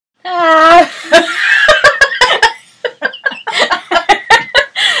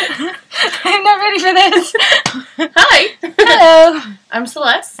I'm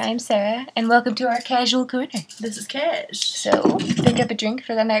Celeste. I'm Sarah, and welcome to our casual corner. This is Cash. So, pick up a drink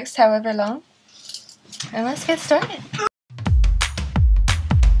for the next however long, and let's get started.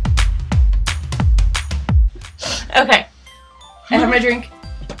 Okay, I have my drink.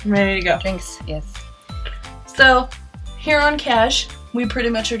 I'm ready to go. Drinks, yes. So, here on Cash, we pretty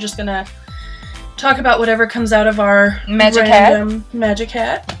much are just gonna talk about whatever comes out of our Magic random magic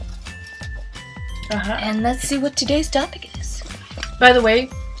hat. And let's see what today's topic is. By the way,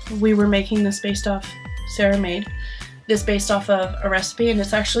 we were making this based off, Sarah made this based off of a recipe, and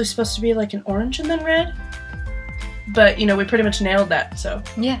it's actually supposed to be like an orange and then red. But, you know, we pretty much nailed that, so.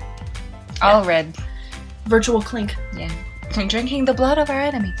 Yeah. All red. Virtual clink. Yeah. Drinking the blood of our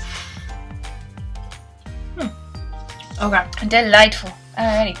enemy. Okay. Delightful.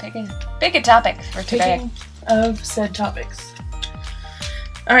 Alrighty, pick a topic for today. Picking of said topics.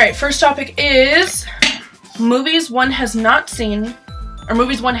 Alright, first topic is movies one has not seen, or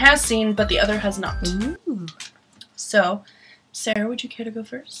movies one has seen but the other has not. Ooh. So, Sarah, would you care to go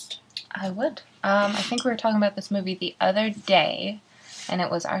first? I would. I think we were talking about this movie the other day, and it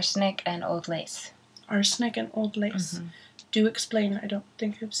was Arsenic and Old Lace. Arsenic and Old Lace. Mm-hmm. Do explain. I don't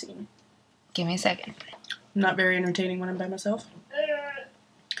think I've seen. Give me a second. Not very entertaining when I'm by myself.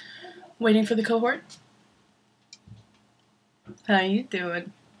 Waiting for the cohort. How you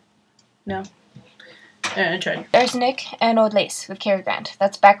doing? No. I tried. Arsenic and Old Lace with Cary Grant.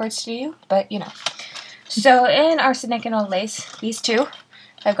 That's backwards to you, but you know. So in Arsenic and Old Lace, these two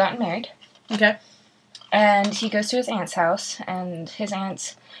have gotten married. Okay. And he goes to his aunt's house, and his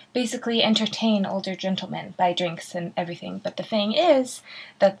aunts basically entertain older gentlemen by drinks and everything. But the thing is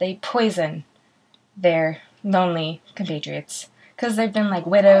that they poison their lonely compatriots. Because they've been, like,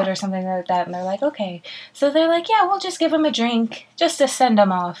 widowed or something like that, and they're like, okay. So they're like, yeah, we'll just give them a drink, just to send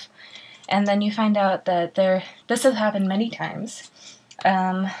them off. And then you find out that this has happened many times.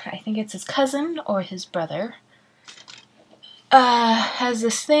 I think it's his cousin or his brother has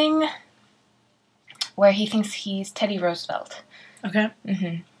this thing where he thinks he's Teddy Roosevelt. Okay.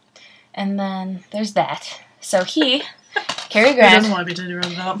 Mm-hmm. And then there's that. So Cary He Grant... doesn't want to be Teddy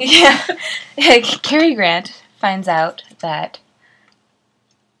Roosevelt. Yeah. Cary Grant finds out that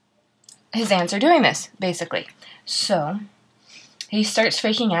his aunts are doing this, basically. So, he starts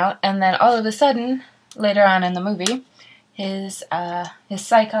freaking out, and then all of a sudden, later on in the movie, his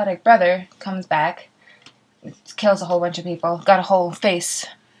psychotic brother comes back, kills a whole bunch of people, got a whole face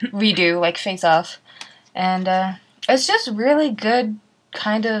redo, like face off, and it's just really good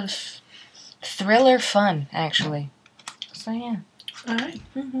kind of thriller fun, actually. So, yeah. Alright.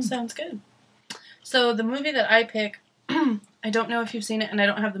 Mm-hmm. Sounds good. So, the movie that I pick, I don't know if you've seen it, and I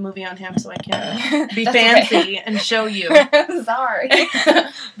don't have the movie on hand, so I can't be fancy okay. and show you. Sorry.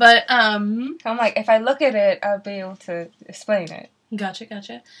 But, I'm like, if I look at it, I'll be able to explain it.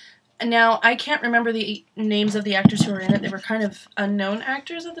 Gotcha. Now, I can't remember the names of the actors who were in it. They were kind of unknown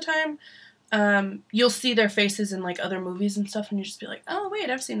actors at the time. You'll see their faces in, like, other movies and stuff, and you just be like, oh, wait,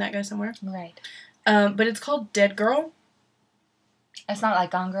 I've seen that guy somewhere. Right. But it's called Dead Girl. It's not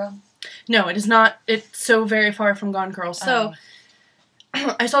like Gone Girl? No, it is not. It's so very far from Gone Girl. So,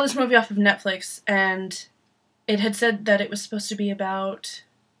 I saw this movie off of Netflix, and it had said that it was supposed to be about,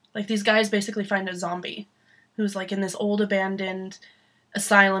 like, these guys basically find a zombie who's, like, in this old abandoned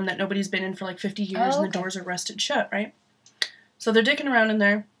asylum that nobody's been in for, like, 50 years, and the doors are rusted shut, right? So they're dicking around in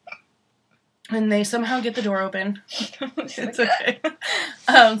there, and they somehow get the door open. It's okay.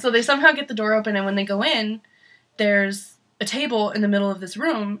 So they somehow get the door open, and when they go in, there's a table in the middle of this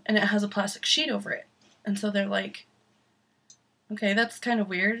room, and it has a plastic sheet over it. And so they're like, okay, that's kind of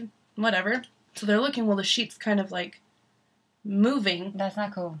weird. Whatever. So they're looking, well, the sheet's kind of, like, moving. That's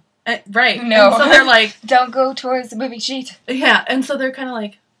not cool. Right. No. And so they're like... Don't go towards the moving sheet. Yeah, and so they're kind of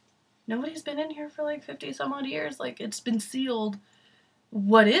like, nobody's been in here for, like, 50-some-odd years. Like, it's been sealed.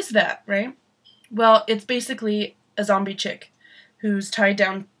 What is that, right? Well, it's basically a zombie chick who's tied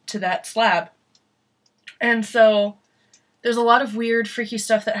down to that slab. And so... there's a lot of weird, freaky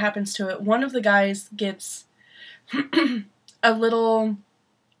stuff that happens to it. One of the guys gets a little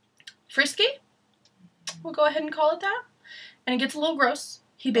frisky. We'll go ahead and call it that. And it gets a little gross.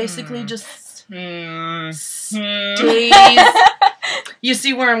 He basically just stays... You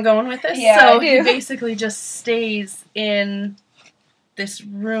see where I'm going with this? Yeah, so I do. he basically just stays in this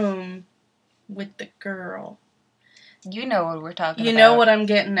room with the girl. You know what we're talking about. You know what I'm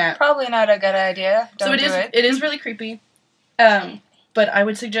getting at. Probably not a good idea. Don't do it. It is really creepy. But I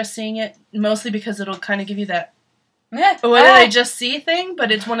would suggest seeing it mostly because it'll kind of give you that what did I just see thing,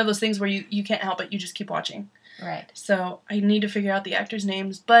 but it's one of those things where you can't help it, you just keep watching. Right. So I need to figure out the actors'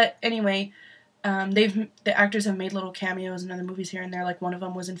 names. But anyway, The actors have made little cameos in other movies here and there. Like one of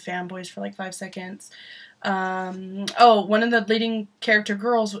them was in Fanboys for like 5 seconds. One of the leading character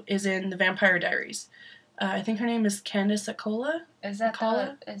girls is in The Vampire Diaries. I think her name is Candice Accola. Is that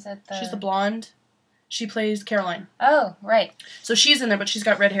the? She's the blonde. She plays Caroline. Oh, right. So she's in there, but she's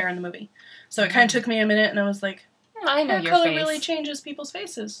got red hair in the movie. So it kind of took me a minute, and I was like, I know your your color face. really changes people's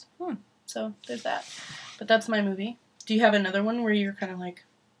faces. So there's that. But that's my movie. Do you have another one where you're kind of like,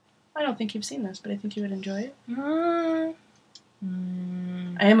 I don't think you've seen this, but I think you would enjoy it? I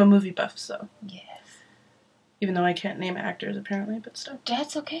am a movie buff, so. Yes. Even though I can't name actors, apparently, but still.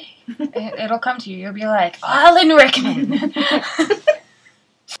 That's okay. It'll come to you. You'll be like, Alan Rickman!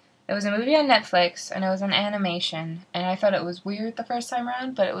 It was a movie on Netflix, and it was an animation, and I thought it was weird the first time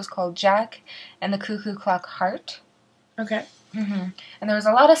around, but it was called Jack and the Cuckoo Clock Heart. Okay. And there was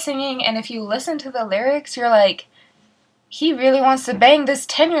a lot of singing, and if you listen to the lyrics, you're like, he really wants to bang this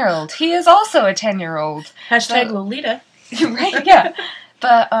 10-year-old. He is also a 10-year-old. Hashtag Lolita. Right, yeah.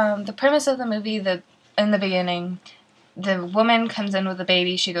 But the premise of the movie, in the beginning, the woman comes in with a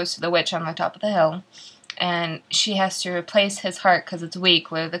baby. She goes to the witch on the top of the hill, and she has to replace his heart because it's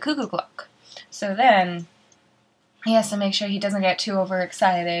weak with a cuckoo clock. So then he has to make sure he doesn't get too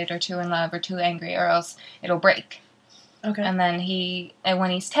overexcited or too in love or too angry, or else it'll break. Okay. And then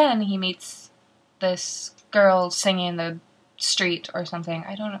when he's 10, he meets this girl singing in the street or something.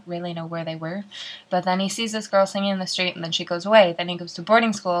 I don't really know where they were. But then he sees this girl singing in the street, and then she goes away. Then he goes to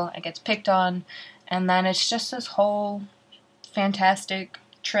boarding school and gets picked on. And then it's just this whole fantastic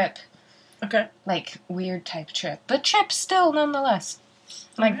trip. Okay. Like, weird type trip. But trip still, nonetheless.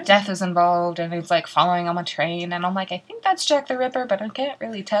 Like, Okay. death is involved, and it's, like, following him on a train. And I'm like, I think that's Jack the Ripper, but I can't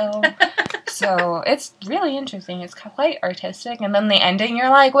really tell. So, it's really interesting. It's quite artistic. And then the ending, you're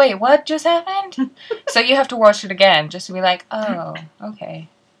like, wait, what just happened? So you have to watch it again, just to be like, oh, okay.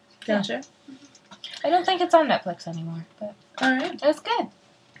 Gotcha. I don't think it's on Netflix anymore, but Alright. it's good.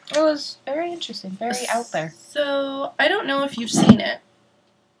 It was very interesting, very out there. So, I don't know if you've seen it.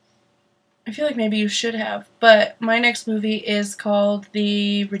 I feel like maybe you should have. But my next movie is called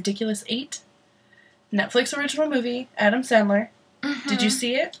The Ridiculous 8. Netflix original movie. Adam Sandler. Did you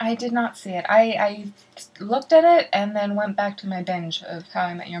see it? I did not see it. I looked at it and then went back to my binge of How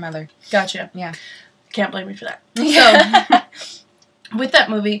I Met Your Mother. Gotcha. Yeah. Can't blame me for that. So, with that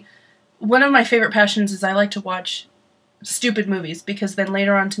movie, one of my favorite passions is I like to watch stupid movies because then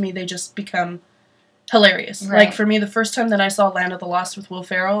later on to me they just become hilarious. Right. Like for me, the first time that I saw Land of the Lost with Will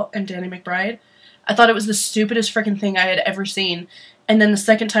Ferrell and Danny McBride, I thought it was the stupidest freaking thing I had ever seen. And then the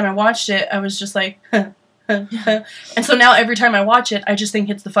second time I watched it, I was just like, and so now every time I watch it, I just think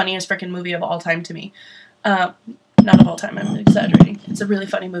it's the funniest freaking movie of all time to me. Not of all time, I'm exaggerating. It's a really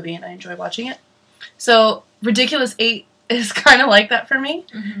funny movie and I enjoy watching it. So Ridiculous 8 is kind of like that for me.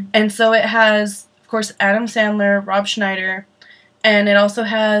 And so it has, of course, Adam Sandler, Rob Schneider, and it also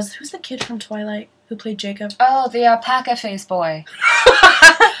has, who's the kid from Twilight who played Jacob? Oh, the alpaca face boy.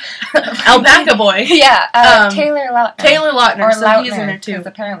 Alpaca boy. Yeah, Taylor Lautner. Taylor Lautner, Or so Lautner, he's in there too. because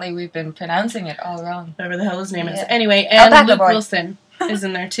apparently we've been pronouncing it all wrong. Whatever the hell his name is. Yeah. Anyway, and Alpaca Luke boy. Wilson is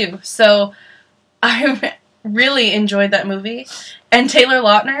in there too. So I really enjoyed that movie. And Taylor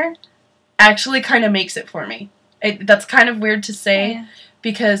Lautner actually kind of makes it for me. That's kind of weird to say. Yeah.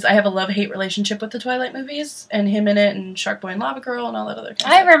 Because I have a love-hate relationship with the Twilight movies, and him in it, and Shark Boy and Lava Girl, and all that other kind of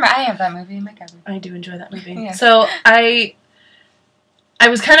I stuff. remember, I have that movie in my cupboard. I do enjoy that movie. Yeah. So I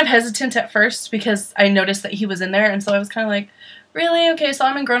was kind of hesitant at first because I noticed that he was in there, and so I was kind of like, really? Okay, so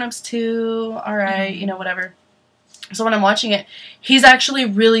I'm in Grown Ups too. All right, you know, whatever. So when I'm watching it, he's actually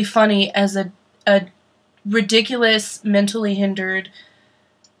really funny as a ridiculous, mentally hindered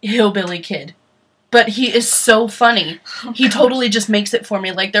hillbilly kid. But he is so funny. He totally just makes it for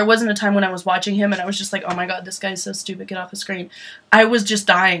me. Like, there wasn't a time when I was watching him and I was just like, oh my god, this guy's so stupid, get off the screen. I was just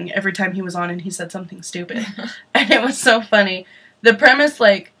dying every time he was on and he said something stupid. And it was so funny. The premise,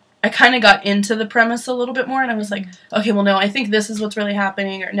 like, I kind of got into the premise a little bit more and I was like, okay, well, no, I think this is what's really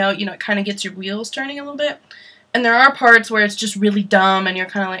happening. Or no, you know, it kind of gets your wheels turning a little bit. And there are parts where it's just really dumb and you're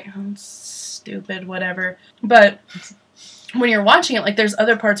kind of like, oh, it's stupid, whatever. But when you're watching it, like, there's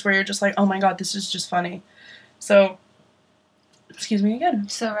other parts where you're just like, oh my god, this is just funny. So, excuse me again.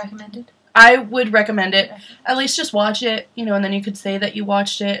 So recommended? I would recommend it. At least just watch it, you know, and then you could say that you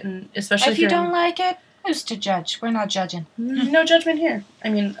watched it, and especially If you don't like it, who's to judge? We're not judging. No judgment here. I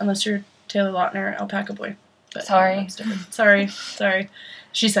mean, unless you're Taylor Lautner, Alpaca Boy. But, Sorry. that's different. Sorry.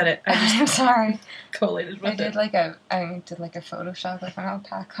 She said it. I just I'm sorry. collated with I did it. like a Photoshop with an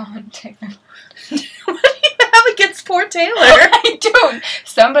alpaca on Taylor. What do you have against poor Taylor? I don't.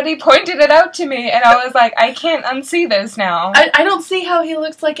 Somebody pointed it out to me, and I was like, I can't unsee this now. I don't see how he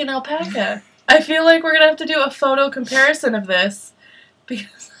looks like an alpaca. I feel like we're gonna have to do a photo comparison of this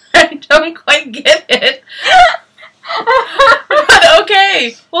because I don't quite get it. But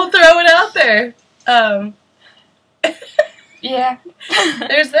okay, we'll throw it out there. Yeah.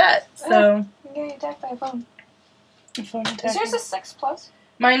 There's that. So I'm getting attacked by a phone. Is yours a 6 Plus?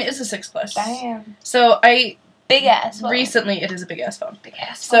 Mine is a 6 Plus. Damn. So I Big ass phone. recently it is a big ass phone. Big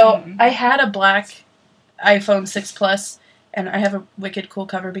ass So phone. I had a black iPhone 6 Plus, and I have a wicked cool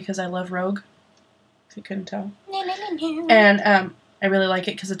cover because I love Rogue. If you couldn't tell. And I really like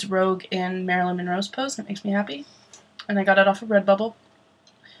it because it's Rogue in Marilyn Monroe's pose, and it makes me happy. And I got it off of Redbubble.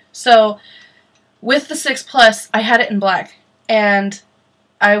 So with the 6 Plus, I had it in black, and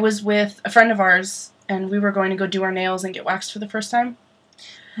I was with a friend of ours, and we were going to go do our nails and get waxed for the first time.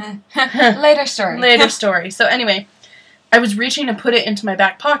 Later story. Later story. So anyway, I was reaching to put it into my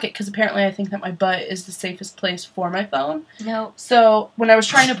back pocket because apparently I think that my butt is the safest place for my phone. No. So when I was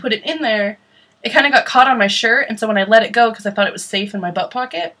trying to put it in there, it kind of got caught on my shirt, and so when I let it go because I thought it was safe in my butt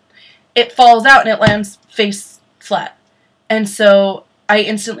pocket, it falls out and it lands face flat. And so I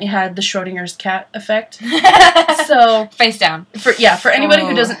instantly had the Schrodinger's cat effect. So face down. For anybody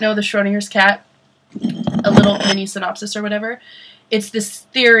who doesn't know the Schrodinger's cat, a little mini synopsis or whatever, it's this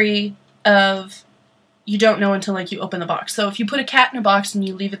theory of you don't know until like you open the box. So if you put a cat in a box and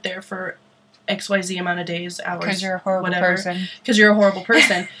you leave it there for XYZ amount of days, hours, Because you're a horrible person. Because you're a horrible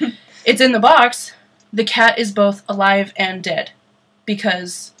person. It's in the box. The cat is both alive and dead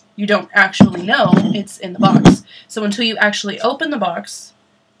because you don't actually know it's in the box. So until you actually open the box,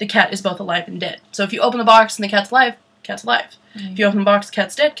 the cat is both alive and dead. So if you open the box and the cat's alive, cat's alive. If you open the box,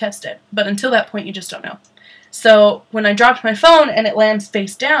 cat's dead, cat's dead. But until that point, you just don't know. So when I dropped my phone and it lands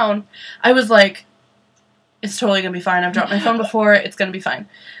face down, I was like, it's totally going to be fine. I've dropped my phone before. It's going to be fine.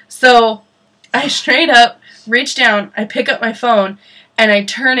 So I straight up reach down, I pick up my phone, and I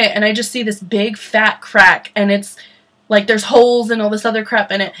turn it, and I just see this big fat crack, and it's like there's holes and all this other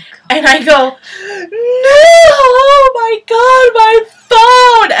crap in it. And I go, no, oh my god, my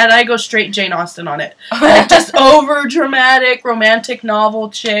phone! And I go straight Jane Austen on it. Like just over dramatic, romantic novel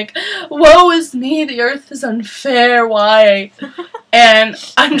chick. Woe is me, the earth is unfair, why? And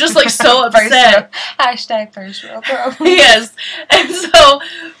I'm just like so upset. Hashtag first world problem. Yes. And so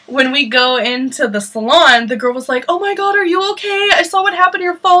when we go into the salon, the girl was like, oh my god, are you okay? I saw what happened to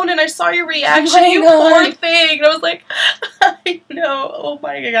your phone and I saw your reaction, you poor thing. And I was like, I know, oh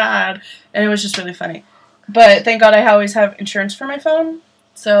my god. And it was just really funny. But thank god I always have insurance for my phone,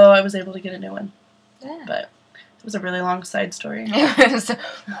 so I was able to get a new one. Yeah. But it was a really long side story.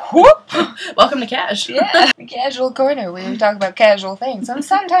 Whoop! Welcome to Cash. Yeah, Casual Corner, where we talk about casual things and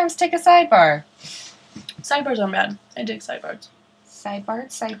sometimes take a sidebar. Sidebars aren't bad. I dig sidebars.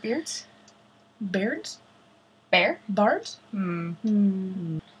 Sidebars? Sidebeards? Beards? Bear? Bars?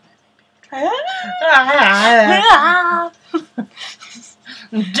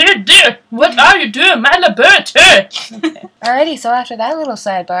 Dude, what are you doing, my liberty? Okay. Alrighty, so after that little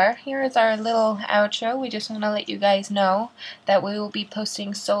sidebar, here is our little outro. We just want to let you guys know that we will be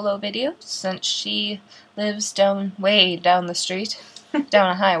posting solo videos since she lives way down the street,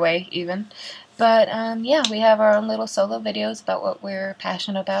 down a highway even. But yeah, we have our own little solo videos about what we're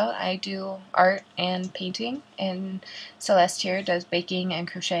passionate about. I do art and painting, and Celeste here does baking and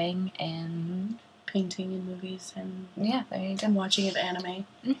crocheting and Painting in movies and yeah, there you go. and watching of anime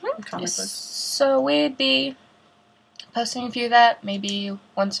and comic books. So we'd be posting a few of that maybe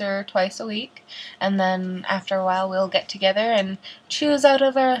once or twice a week, and then after a while we'll get together and choose out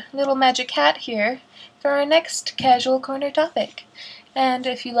of our little magic hat here for our next Casual Corner topic. And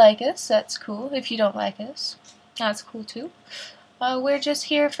if you like us, that's cool. If you don't like us, that's cool too. We're just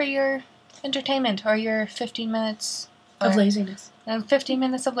here for your entertainment or your 15 minutes Of laziness. 15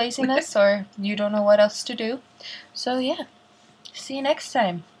 minutes of laziness, or you don't know what else to do. So yeah, see you next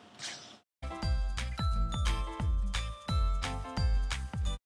time.